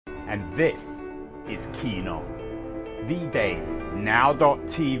and this is Keen On, the daily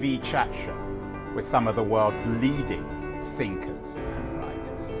now.tv chat show with some of the world's leading thinkers and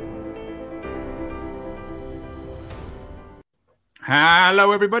writers.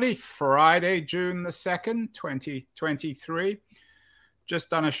 Hello everybody, Friday, June the 2nd, 2023. Just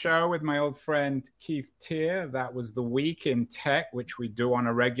done a show with my old friend Keith Tier. That was the Week in Tech, which we do on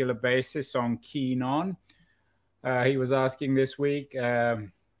a regular basis on Keen On. He was asking this week,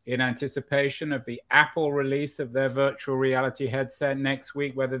 in anticipation of the Apple release of their virtual reality headset next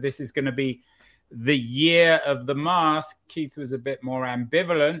week, whether this is going to be the year of the mask. Keith was a bit more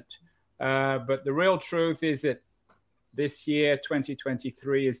ambivalent, but the real truth is that this year,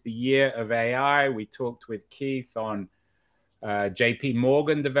 2023, is the year of AI. We talked with Keith on JP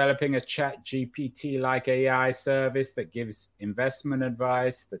Morgan developing a chat GPT-like AI service that gives investment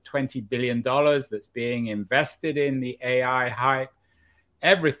advice, the $20 billion that's being invested in the AI hype.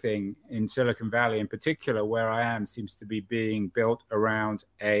 Everything in Silicon Valley, in particular, where I am, seems to be being built around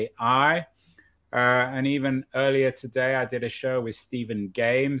AI. And even earlier today, I did a show with Stephen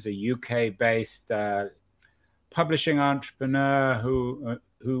Games, a UK-based publishing entrepreneur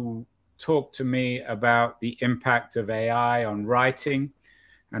who talked to me about the impact of AI on writing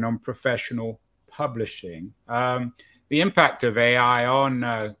and on professional publishing. The impact of AI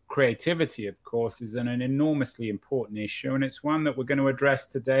on creativity, of course, is an enormously important issue, and it's one that we're going to address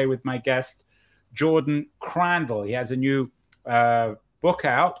today with my guest, Jordan Crandall. He has a new book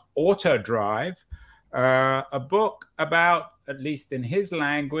out, Auto Drive, a book about, at least in his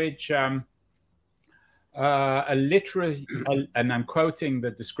language, a literary, and I'm quoting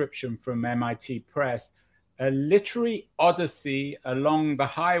the description from MIT Press, a literary odyssey along the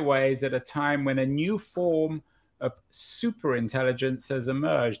highways at a time when a new form of superintelligence has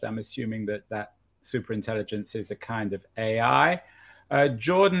emerged. I'm assuming that superintelligence is a kind of AI.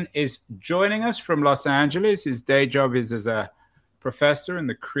 Jordan is joining us from Los Angeles. His day job is as a professor in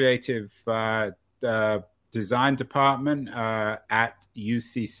the creative design department at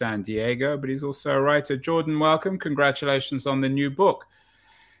UC San Diego, but he's also a writer. Jordan, welcome. Congratulations on the new book.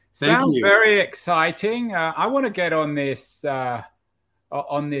 Sounds very exciting. I want to get on this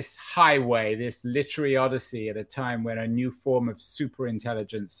highway, this literary odyssey at a time when a new form of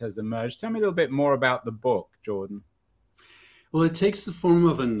superintelligence has emerged. Tell me a little bit more about the book, Jordan. Well, it takes the form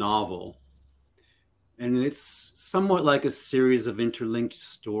of a novel, and it's somewhat like a series of interlinked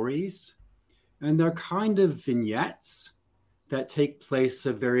stories. And they're kind of vignettes that take place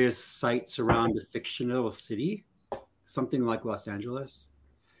at various sites around a fictional city, something like Los Angeles.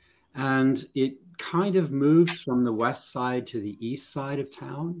 And it kind of moves from the west side to the east side of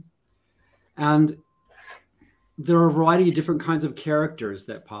town. And there are a variety of different kinds of characters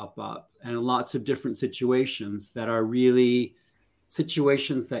that pop up and lots of different situations that are really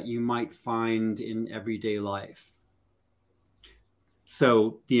situations that you might find in everyday life.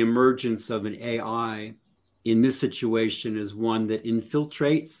 So the emergence of an AI in this situation is one that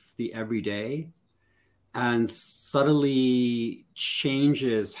infiltrates the everyday and subtly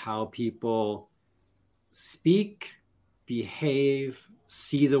changes how people speak, behave,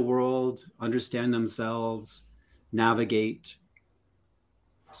 see the world, understand themselves, navigate,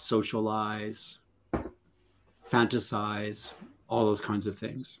 socialize, fantasize, all those kinds of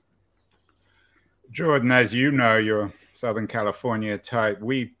things. Jordan, as you know, you're Southern California type.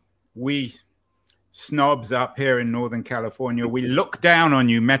 We snobs up here in Northern California, we look down on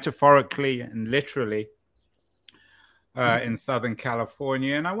you metaphorically and literally in Southern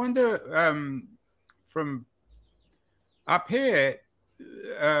California. And I wonder, from up here,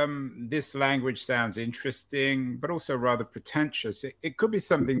 this language sounds interesting, but also rather pretentious. It could be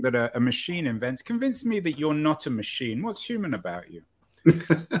something that a machine invents. Convince me that you're not a machine. What's human about you?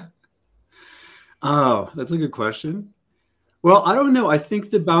 Oh, that's a good question. Well, I don't know. I think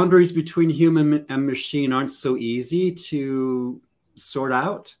the boundaries between human and machine aren't so easy to sort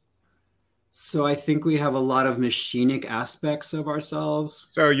out. So I think we have a lot of machinic aspects of ourselves.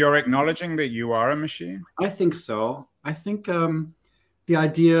 So you're acknowledging that you are a machine? I think so. I think the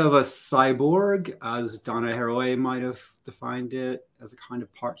idea of a cyborg, as Donna Haraway might have defined it, as a kind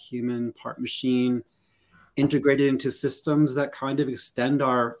of part human, part machine, integrated into systems that kind of extend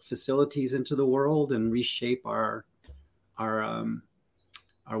our facilities into the world and reshape our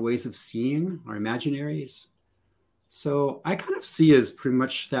ways of seeing, our imaginaries. So I kind of see as pretty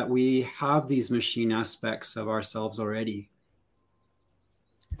much that we have these machine aspects of ourselves already.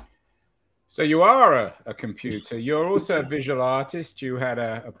 So you are a computer. You're also a visual artist. You had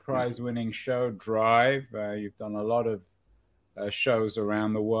a prize-winning show, Drive. You've done a lot of shows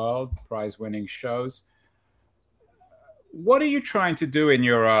around the world, prize-winning shows. What are you trying to do in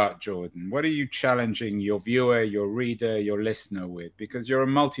your art, Jordan? What are you challenging your viewer, your reader, your listener with? Because you're a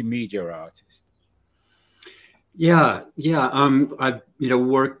multimedia artist. Yeah. I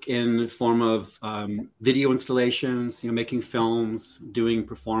work in the form of video installations, making films, doing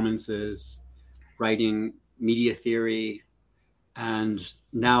performances, writing media theory, and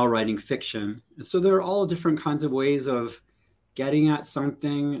now writing fiction. And so there are all different kinds of ways of getting at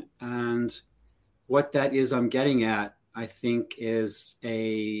something, and what that is I'm getting at, I think, is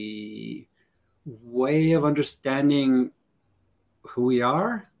a way of understanding who we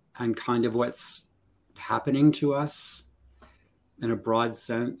are and kind of what's happening to us in a broad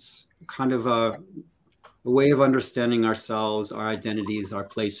sense, kind of a way of understanding ourselves, our identities, our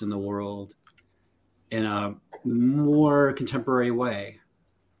place in the world in a more contemporary way.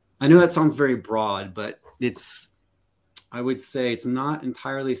 I know that sounds very broad, but I would say it's not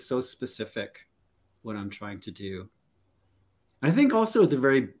entirely so specific what I'm trying to do. I think also at the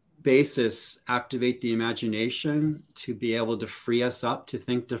very basis, activate the imagination to be able to free us up to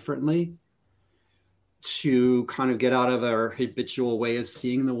think differently, to kind of get out of our habitual way of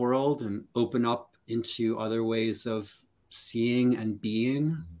seeing the world and open up into other ways of seeing and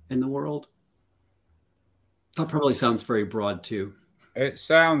being in the world. That probably sounds very broad too. It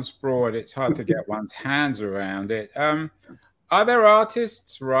sounds broad. It's hard to get one's hands around it. Are there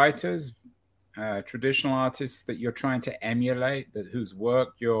artists, writers, traditional artists that you're trying to emulate, whose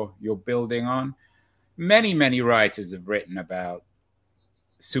work you're building on? Many writers have written about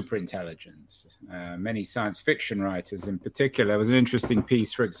superintelligence. Many science fiction writers in particular. There was an interesting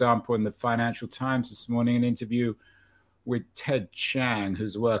piece, for example, in the Financial Times this morning, an interview with Ted Chiang,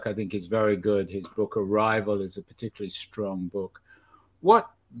 whose work I think is very good. His book Arrival is a particularly strong book. What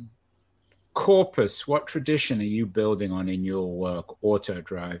corpus, what tradition are you building on in your work,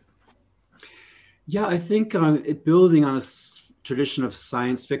 Autodrive? Yeah, I think building on a tradition of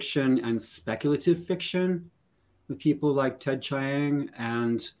science fiction and speculative fiction with people like Ted Chiang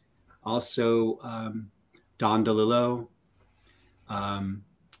and also Don DeLillo,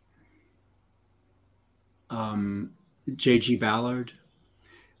 J.G. Ballard.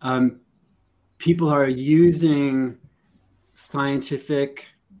 People are using scientific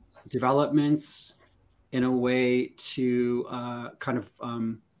developments in a way to kind of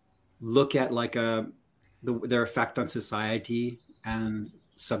look at like their effect on society and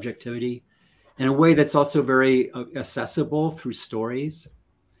subjectivity in a way that's also very accessible through stories.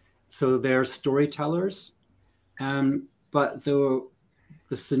 So they're storytellers, but the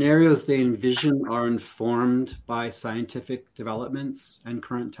scenarios they envision are informed by scientific developments and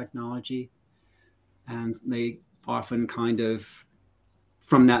current technology. And they often kind of,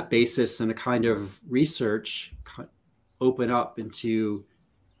 from that basis and a kind of research, open up into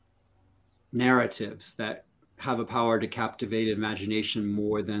narratives that have a power to captivate imagination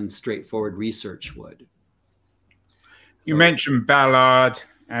more than straightforward research would. You mentioned Ballard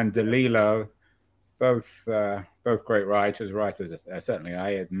and DeLillo, both great writers certainly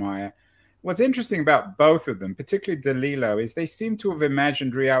I admire. What's interesting about both of them, particularly DeLillo, is they seem to have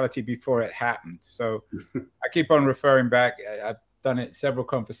imagined reality before it happened. So I keep on referring back, I've done it several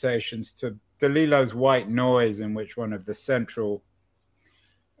conversations, to DeLillo's White Noise, in which one of the central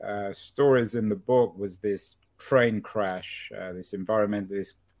stories in the book was this train crash, this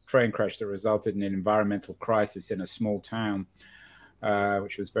train crash that resulted in an environmental crisis in a small town,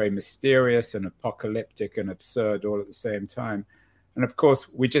 which was very mysterious and apocalyptic and absurd all at the same time. And of course,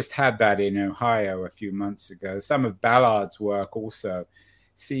 we just had that in Ohio a few months ago. Some of Ballard's work also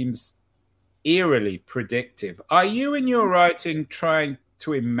seems eerily predictive. Are you in your writing trying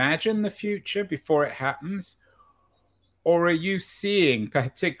to imagine the future before it happens? Or are you seeing,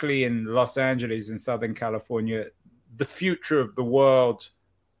 particularly in Los Angeles and Southern California, the future of the world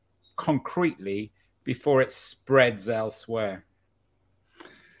concretely before it spreads elsewhere?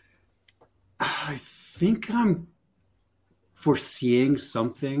 I think I'm foreseeing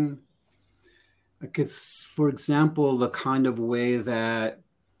something. Because, for example, the kind of way that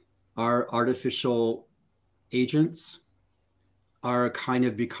our artificial agents are kind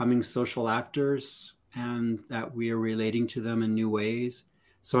of becoming social actors and that we are relating to them in new ways.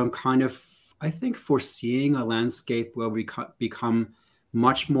 So I'm kind of, I think, foreseeing a landscape where we become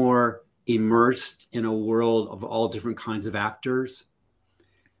much more immersed in a world of all different kinds of actors.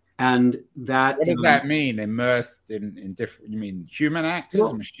 And that... What does that mean, immersed in different... You mean human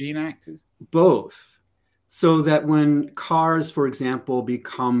actors, machine actors? Both. So that when cars, for example,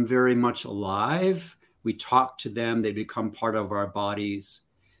 become very much alive, we talk to them, they become part of our bodies.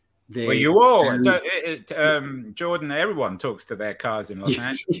 Well, you all, Jordan, everyone talks to their cars in Los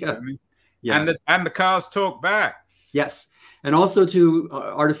Angeles. Yeah. And the cars talk back. Yes. And also to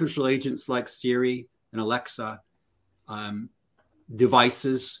artificial agents like Siri and Alexa,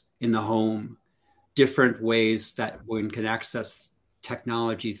 devices in the home, different ways that one can access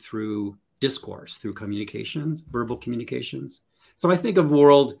technology through discourse, through communications, verbal communications. So I think of a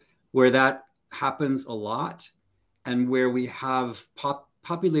world where that happens a lot, and where we have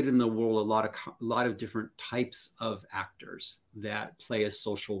populated in the world a lot of different types of actors that play a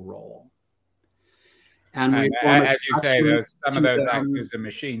social role. And we form as you say, some of those them. actors are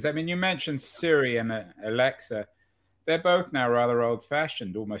machines. I mean, you mentioned Siri and Alexa. They're both now rather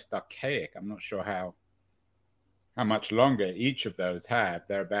old-fashioned, almost archaic. I'm not sure how much longer each of those have.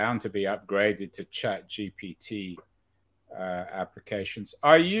 They're bound to be upgraded to Chat GPT applications.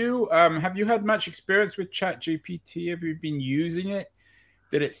 Have you had much experience with Chat GPT? Have you been using it?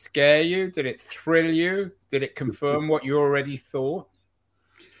 Did it scare you? Did it thrill you? Did it confirm what you already thought?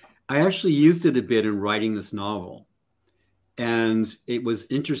 I actually used it a bit in writing this novel, and it was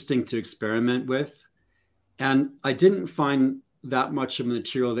interesting to experiment with. And I didn't find that much of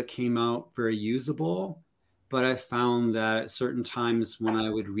material that came out very usable, but I found that at certain times when I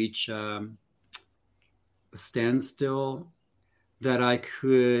would reach a standstill, that I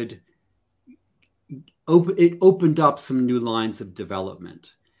could it opened up some new lines of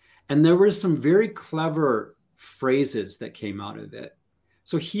development. And there were some very clever phrases that came out of it.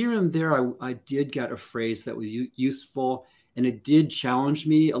 So here and there, I did get a phrase that was useful, and it did challenge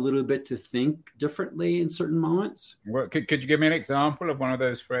me a little bit to think differently in certain moments. Well, could you give me an example of one of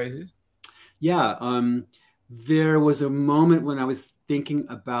those phrases? Yeah. There was a moment when I was thinking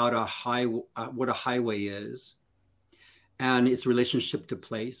about what a highway is and its relationship to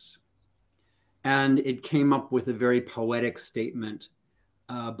place. And it came up with a very poetic statement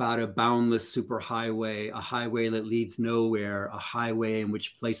about a boundless superhighway, a highway that leads nowhere, a highway in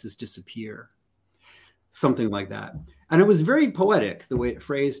which places disappear, something like that. And it was very poetic the way it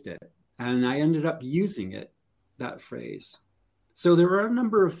phrased it. And I ended up using it, that phrase. So there were a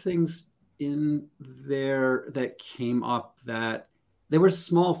number of things in there that came up that they were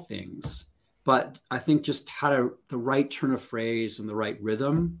small things, but I think just had the right turn of phrase and the right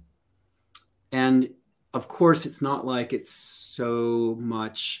rhythm. And of course, it's not like it's so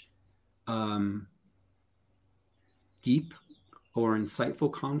much deep or insightful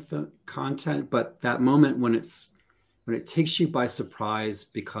content, but that moment when it takes you by surprise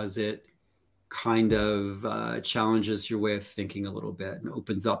because it kind of challenges your way of thinking a little bit and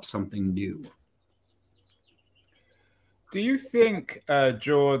opens up something new. Do you think,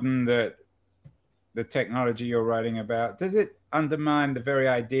 Jordan, that the technology you're writing about, does it undermine the very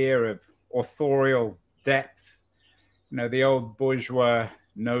idea of authorial depth? You know, the old bourgeois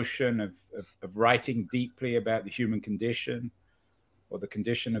notion of writing deeply about the human condition or the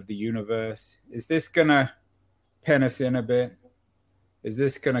condition of the universe. Is this going to pen us in a bit? Is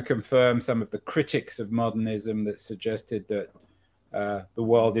this going to confirm some of the critics of modernism that suggested that the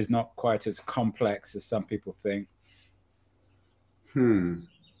world is not quite as complex as some people think? I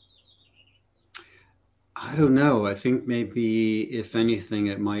don't know. I think maybe, if anything,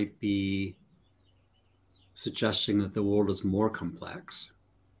 it might be suggesting that the world is more complex.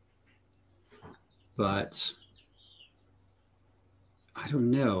 But I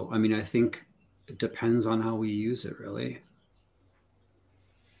don't know. I mean, I think it depends on how we use it, really.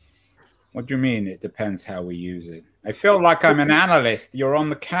 What do you mean it depends how we use it? I feel like I'm an analyst. You're on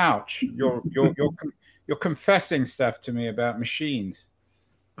the couch. You're confessing stuff to me about machines.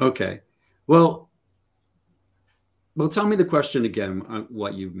 Okay. Well, tell me the question again,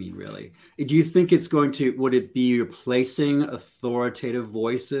 what you mean, really. Do you think it's would it be replacing authoritative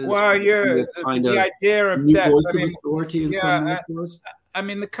voices? Well, yeah, the idea of new depth. voice of authority in some ways? I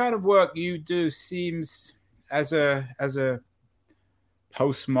mean, the kind of work you do seems, as a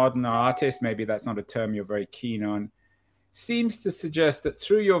postmodern artist, maybe that's not a term you're very keen on, seems to suggest that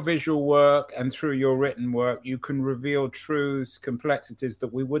through your visual work and through your written work, you can reveal truths, complexities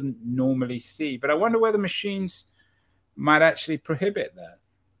that we wouldn't normally see. But I wonder whether machines might actually prohibit that.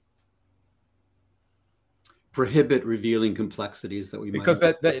 Prohibit revealing complexities that we because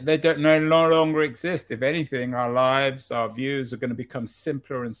might... they don't no longer exist. If anything, our lives, our views are going to become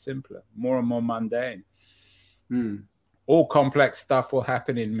simpler and simpler, more and more mundane. All complex stuff will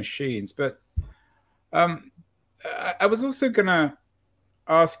happen in machines. But I was also going to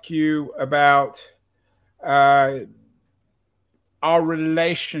ask you about our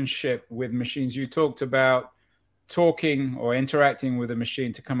relationship with machines. You talked about talking or interacting with a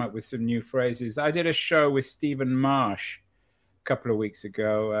machine to come up with some new phrases. I did a show with Stephen Marsh a couple of weeks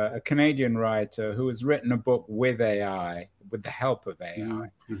ago, a Canadian writer who has written a book with AI, with the help of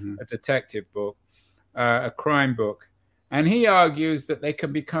AI, a detective book. a crime book. And he argues that they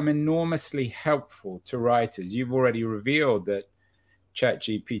can become enormously helpful to writers. You've already revealed that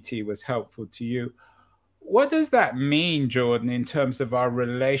ChatGPT was helpful to you. What does that mean, Jordan, in terms of our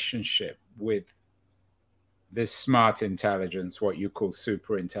relationship with this smart intelligence, what you call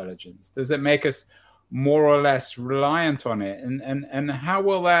superintelligence? Does it make us more or less reliant on it? And how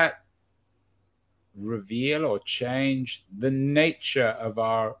will that reveal or change the nature of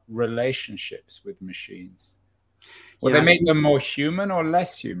our relationships with machines? Will they make them more human or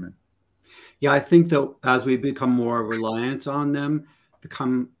less human? Yeah, I think that as we become more reliant on them,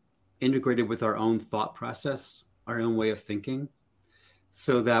 become integrated with our own thought process, our own way of thinking,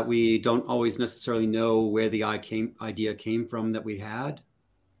 so that we don't always necessarily know where the idea came from that we had.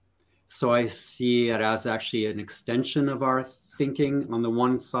 So I see it as actually an extension of our thinking on the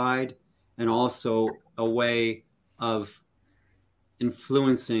one side, and also a way of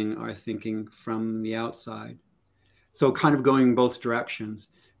influencing our thinking from the outside. So kind of going in both directions.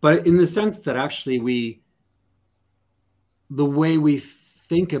 But in the sense that actually the way we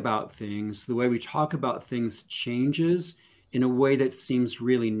think about things, the way we talk about things changes in a way that seems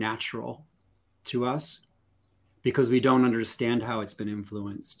really natural to us because we don't understand how it's been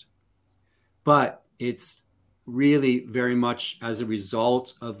influenced. But it's really very much as a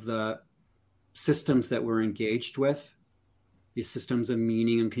result of the systems that we're engaged with, these systems of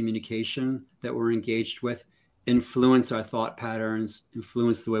meaning and communication that we're engaged with, influence our thought patterns,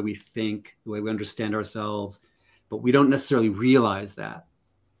 influence the way we think, the way we understand ourselves. But we don't necessarily realize that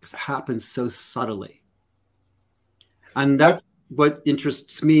because it happens so subtly. And that's what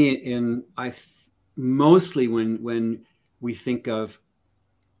interests me in mostly when we think of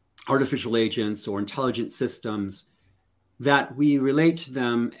artificial agents or intelligent systems, that we relate to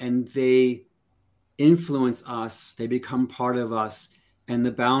them and they influence us, they become part of us, and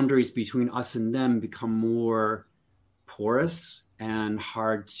the boundaries between us and them become more porous and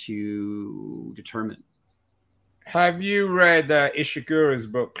hard to determine. Have you read Ishiguro's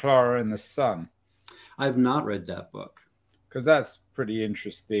book, Clara and the Sun? I've not read that book. Because that's pretty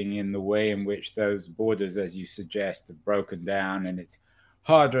interesting in the way in which those borders, as you suggest, are broken down, and it's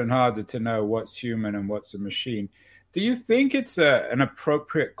harder and harder to know what's human and what's a machine. Do you think it's an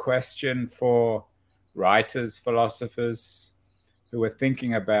appropriate question for writers, philosophers who are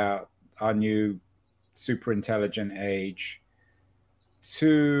thinking about our new superintelligent age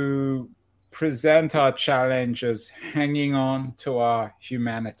to present our challenge as hanging on to our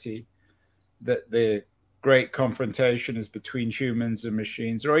humanity, that the great confrontation is between humans and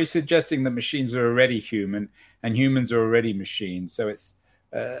machines? Or are you suggesting that machines are already human and humans are already machines? So it's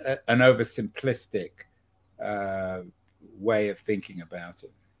an oversimplistic way of thinking about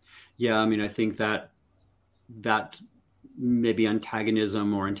it. Yeah, I mean, I think that maybe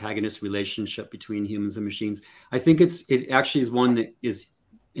antagonism or antagonist relationship between humans and machines, I think it actually is one that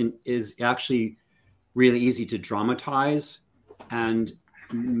is actually really easy to dramatize and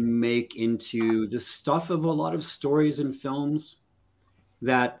make into the stuff of a lot of stories and films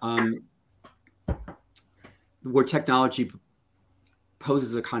that where technology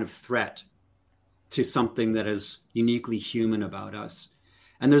poses a kind of threat to something that is uniquely human about us.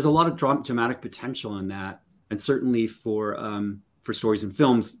 And there's a lot of dramatic potential in that, and certainly for stories and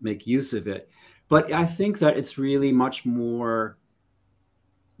films make use of it. But I think that it's really much more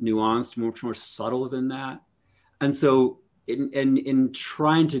nuanced, much more subtle than that. And so in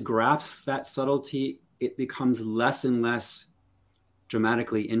trying to grasp that subtlety, it becomes less and less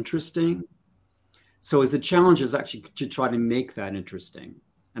dramatically interesting. So the challenge is actually to try to make that interesting.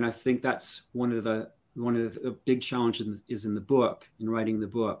 And I think that's one of the big challenges is in the book, in writing the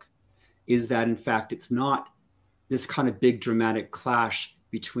book, is that in fact it's not this kind of big dramatic clash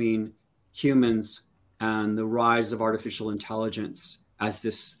between humans and the rise of artificial intelligence as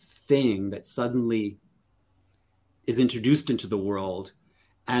this thing that suddenly is introduced into the world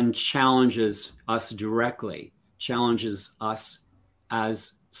and challenges us directly, challenges us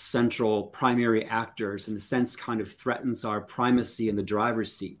as central primary actors, in a sense kind of threatens our primacy in the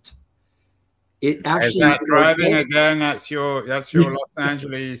driver's seat. It actually is that driving again. That's your Los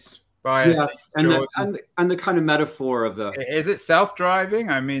Angeles bias. Yes, and the kind of metaphor of the. Is it self-driving?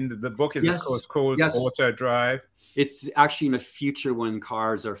 I mean, the book is of course called Auto Drive. It's actually in a future when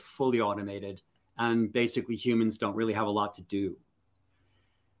cars are fully automated and basically humans don't really have a lot to do,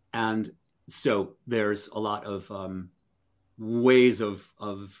 and so there's a lot of ways of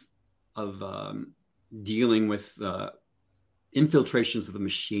dealing with infiltrations of the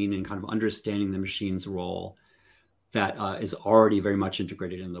machine and kind of understanding the machine's role that is already very much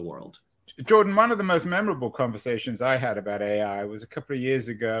integrated in the world. Jordan, one of the most memorable conversations I had about AI was a couple of years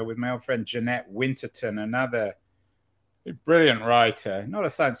ago with my old friend Jeanette Winterton, another brilliant writer, not a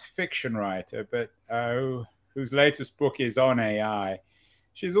science fiction writer, but whose latest book is on AI.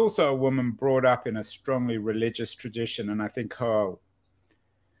 She's also a woman brought up in a strongly religious tradition, and I think her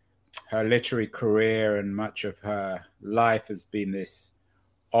literary career and much of her life has been this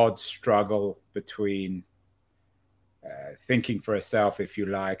odd struggle between thinking for herself, if you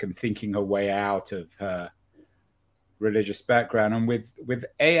like, and thinking her way out of her religious background. And with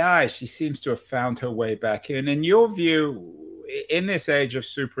AI, she seems to have found her way back in. In your view, in this age of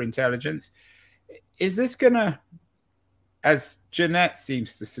superintelligence, is this going to, as Jeanette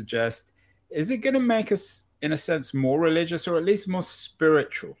seems to suggest, is it going to make us, in a sense, more religious or at least more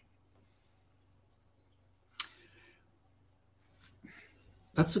spiritual?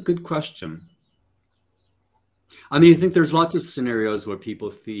 That's a good question. I mean, I think there's lots of scenarios where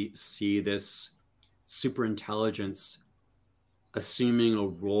people see this superintelligence assuming a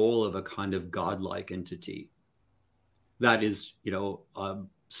role of a kind of godlike entity that is,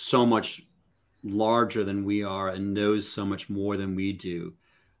 so much larger than we are and knows so much more than we do,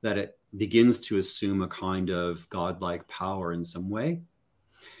 that it begins to assume a kind of godlike power in some way.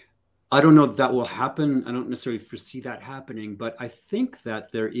 I don't know if that will happen. I don't necessarily foresee that happening, but I think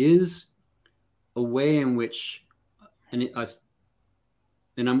that there is a way in which, and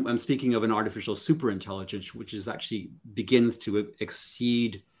I'm speaking of an artificial superintelligence, which is actually begins to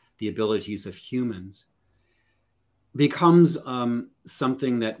exceed the abilities of humans, becomes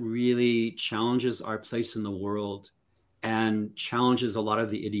something that really challenges our place in the world and challenges a lot of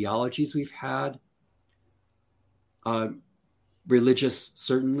the ideologies we've had, religious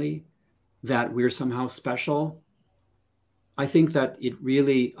certainly, that we're somehow special. I think that it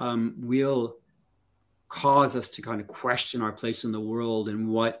really will cause us to kind of question our place in the world and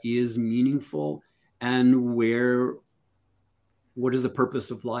what is meaningful and what is the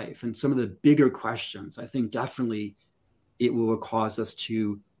purpose of life, and some of the bigger questions. I think definitely it will cause us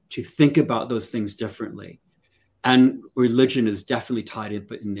to think about those things differently, and religion is definitely tied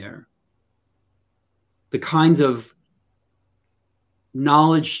in there. The kinds of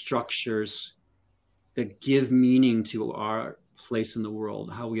knowledge structures that give meaning to our place in the world,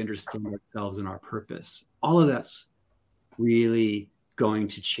 how we understand ourselves and our purpose, all of that's really going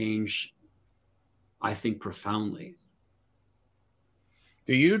to change, I think, profoundly.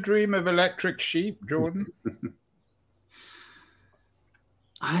 Do you dream of electric sheep, Jordan?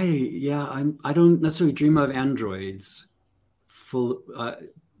 I don't necessarily dream of androids, fully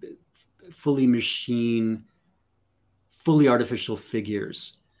machine, fully artificial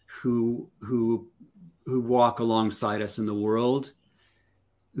figures who walk alongside us in the world,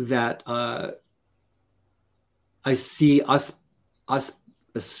 that I see us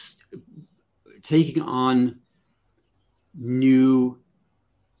taking on new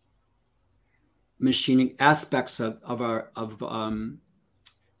machining aspects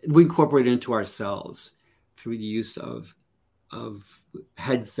we incorporate it into ourselves through the use of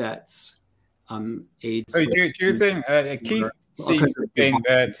headsets, aids. So do you think Keith seems to think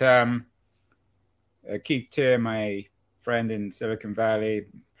that Keith Tier, my friend in Silicon Valley,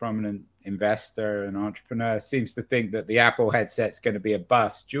 prominent investor and entrepreneur, seems to think that the Apple headset's going to be a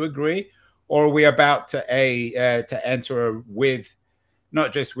bust. Do you agree? Or are we about to enter with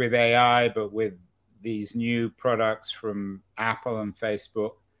not just with AI, but with these new products from Apple and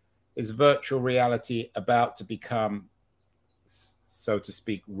Facebook? Is virtual reality about to become, so to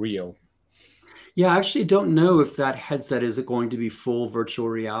speak, real? Yeah, I actually don't know if that headset is going to be full virtual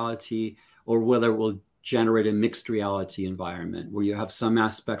reality or whether it will generate a mixed reality environment where you have some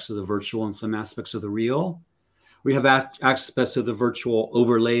aspects of the virtual and some aspects of the real. We have aspects of the virtual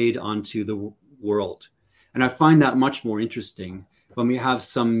overlaid onto the world. And I find that much more interesting when we have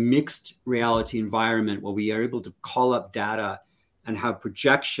some mixed reality environment where we are able to call up data and have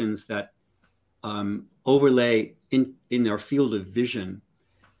projections that overlay in our field of vision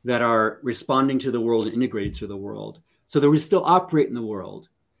that are responding to the world and integrated to the world, so that we still operate in the world.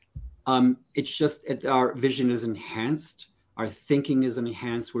 It's just our vision is enhanced, our thinking is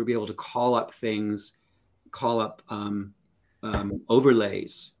enhanced. We'll be able to call up things,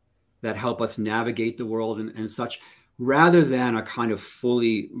 overlays that help us navigate the world and such, rather than a kind of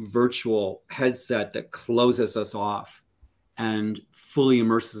fully virtual headset that closes us off and fully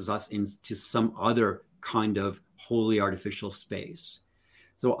immerses us into some other kind of wholly artificial space.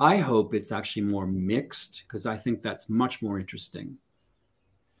 So I hope it's actually more mixed, because I think that's much more interesting.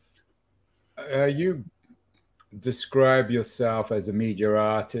 You describe yourself as a media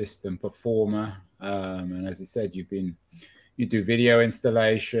artist and performer. And as I said, you've been you do video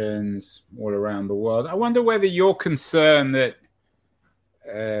installations all around the world. I wonder whether you're concerned that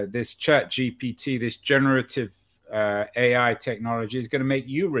this chat GPT, this generative AI technology is going to make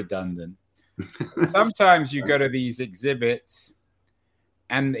you redundant. Sometimes you go to these exhibits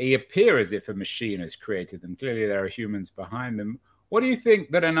and they appear as if a machine has created them. Clearly, there are humans behind them. What do you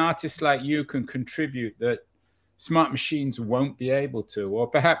think that an artist like you can contribute that smart machines won't be able to? Or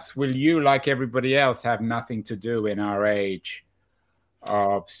perhaps will you, like everybody else, have nothing to do in our age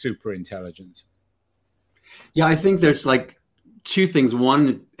of superintelligence? Yeah, I think there's like two things.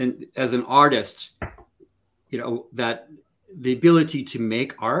 One, as an artist, that the ability to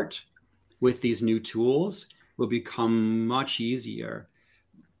make art with these new tools will become much easier.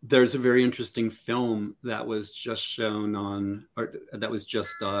 There's a very interesting film that was just shown on, or that was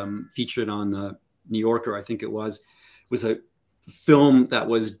just featured on the New Yorker, I think it was a film that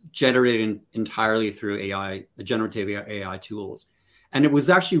was generated entirely through AI, generative AI tools. And it was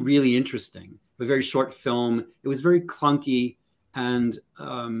actually really interesting. A very short film. It was very clunky, and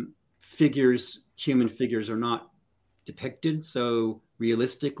human figures are not depicted so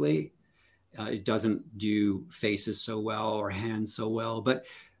realistically. It doesn't do faces so well or hands so well, but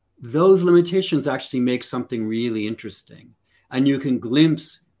those limitations actually make something really interesting. And you can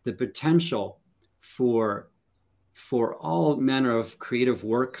glimpse the potential for all manner of creative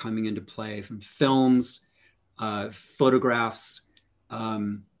work coming into play, from films, photographs,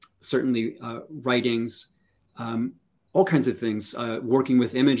 certainly writings, all kinds of things, working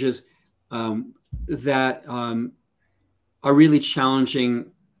with images that are really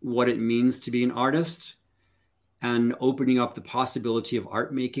challenging what it means to be an artist, and opening up the possibility of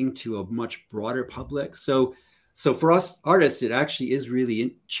art making to a much broader public. So for us artists, it actually is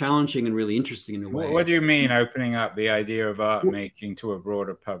really challenging and really interesting in a way. What do you mean opening up the idea of art making to a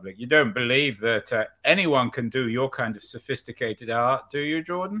broader public? You don't believe that anyone can do your kind of sophisticated art, do you,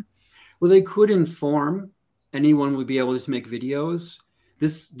 Jordan? Well, they could inform. Anyone would be able to make videos.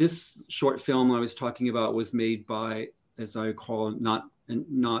 This short film I was talking about was made by, as I recall, not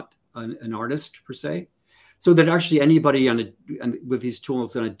an artist per se. So that actually anybody with these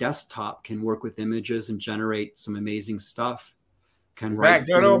tools on a desktop can work with images and generate some amazing stuff. Is that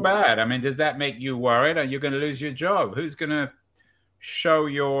good or bad? I mean, does that make you worried? Are you going to lose your job? Who's going to show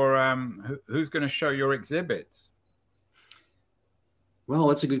your exhibits? Well,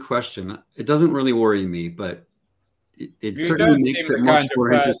 that's a good question. It doesn't really worry me, but it certainly makes it much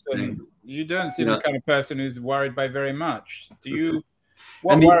more interesting. You don't seem the kind of person who's worried by very much. Do you?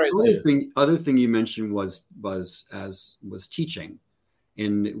 And the other thing you mentioned was teaching,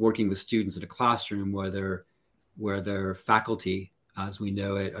 in working with students in a classroom where their faculty, as we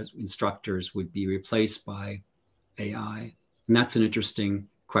know it, as instructors, would be replaced by AI. And that's an interesting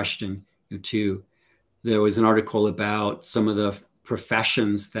question too. There was an article about some of the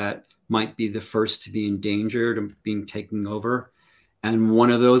professions that might be the first to be endangered and being taken over. And one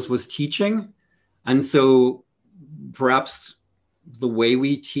of those was teaching. And so perhaps the way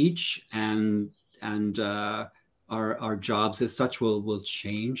we teach and our jobs as such will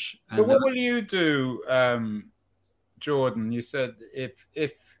change. So what will you do, Jordan? You said if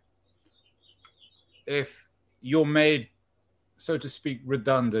you're made, so to speak,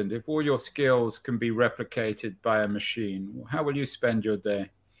 redundant, if all your skills can be replicated by a machine, how will you spend your day?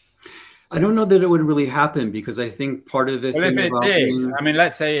 I don't know that it would really happen, because I think part of it. Well, if it did, I mean,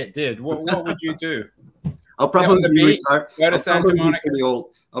 let's say it did, what would you do? I'll probably be retired.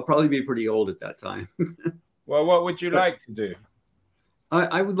 I'll probably be pretty old at that time. Well, what would you like to do?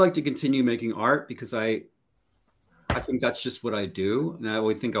 I would like to continue making art, because I think that's just what I do. And I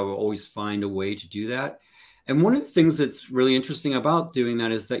would think I will always find a way to do that. And one of the things that's really interesting about doing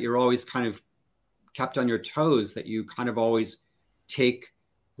that is that you're always kind of kept on your toes, that you kind of always take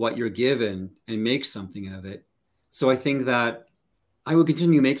what you're given and make something of it. So I think that I would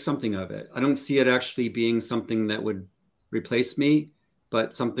continue to make something of it. I don't see it actually being something that would replace me,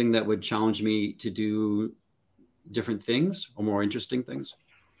 but something that would challenge me to do different things or more interesting things.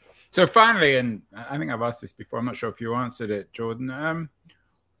 So finally, and I think I've asked this before, I'm not sure if you answered it, Jordan,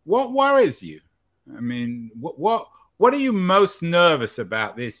 what worries you? I mean, what are you most nervous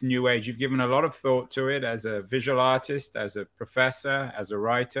about this new age? You've given a lot of thought to it as a visual artist, as a professor, as a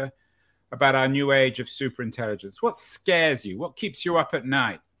writer, about our new age of superintelligence. What scares you? What keeps you up at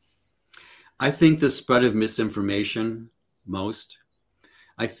night? I think the spread of misinformation most.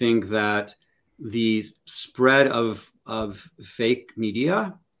 I think that the spread of fake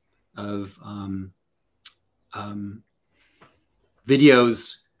media, of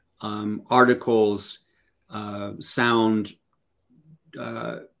videos, articles, sound,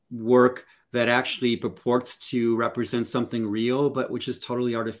 work that actually purports to represent something real, but which is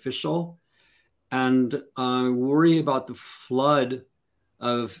totally artificial. And worry about the flood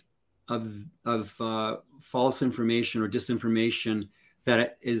of false information or disinformation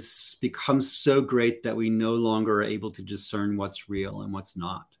that is becomes so great that we no longer are able to discern what's real and what's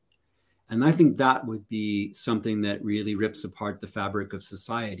not. And I think that would be something that really rips apart the fabric of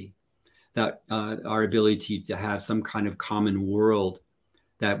society, that our ability to have some kind of common world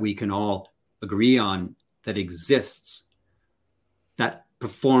that we can all agree on, that exists, that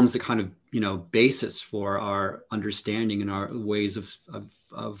performs the kind of, basis for our understanding and our ways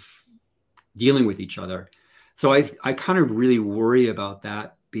of dealing with each other. So I kind of really worry about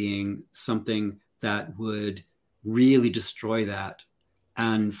that being something that would really destroy that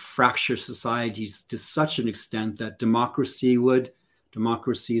and fracture societies to such an extent that democracies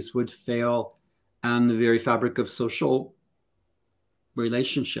would fail, and the very fabric of social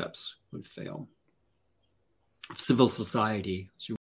relationships would fail. Civil society.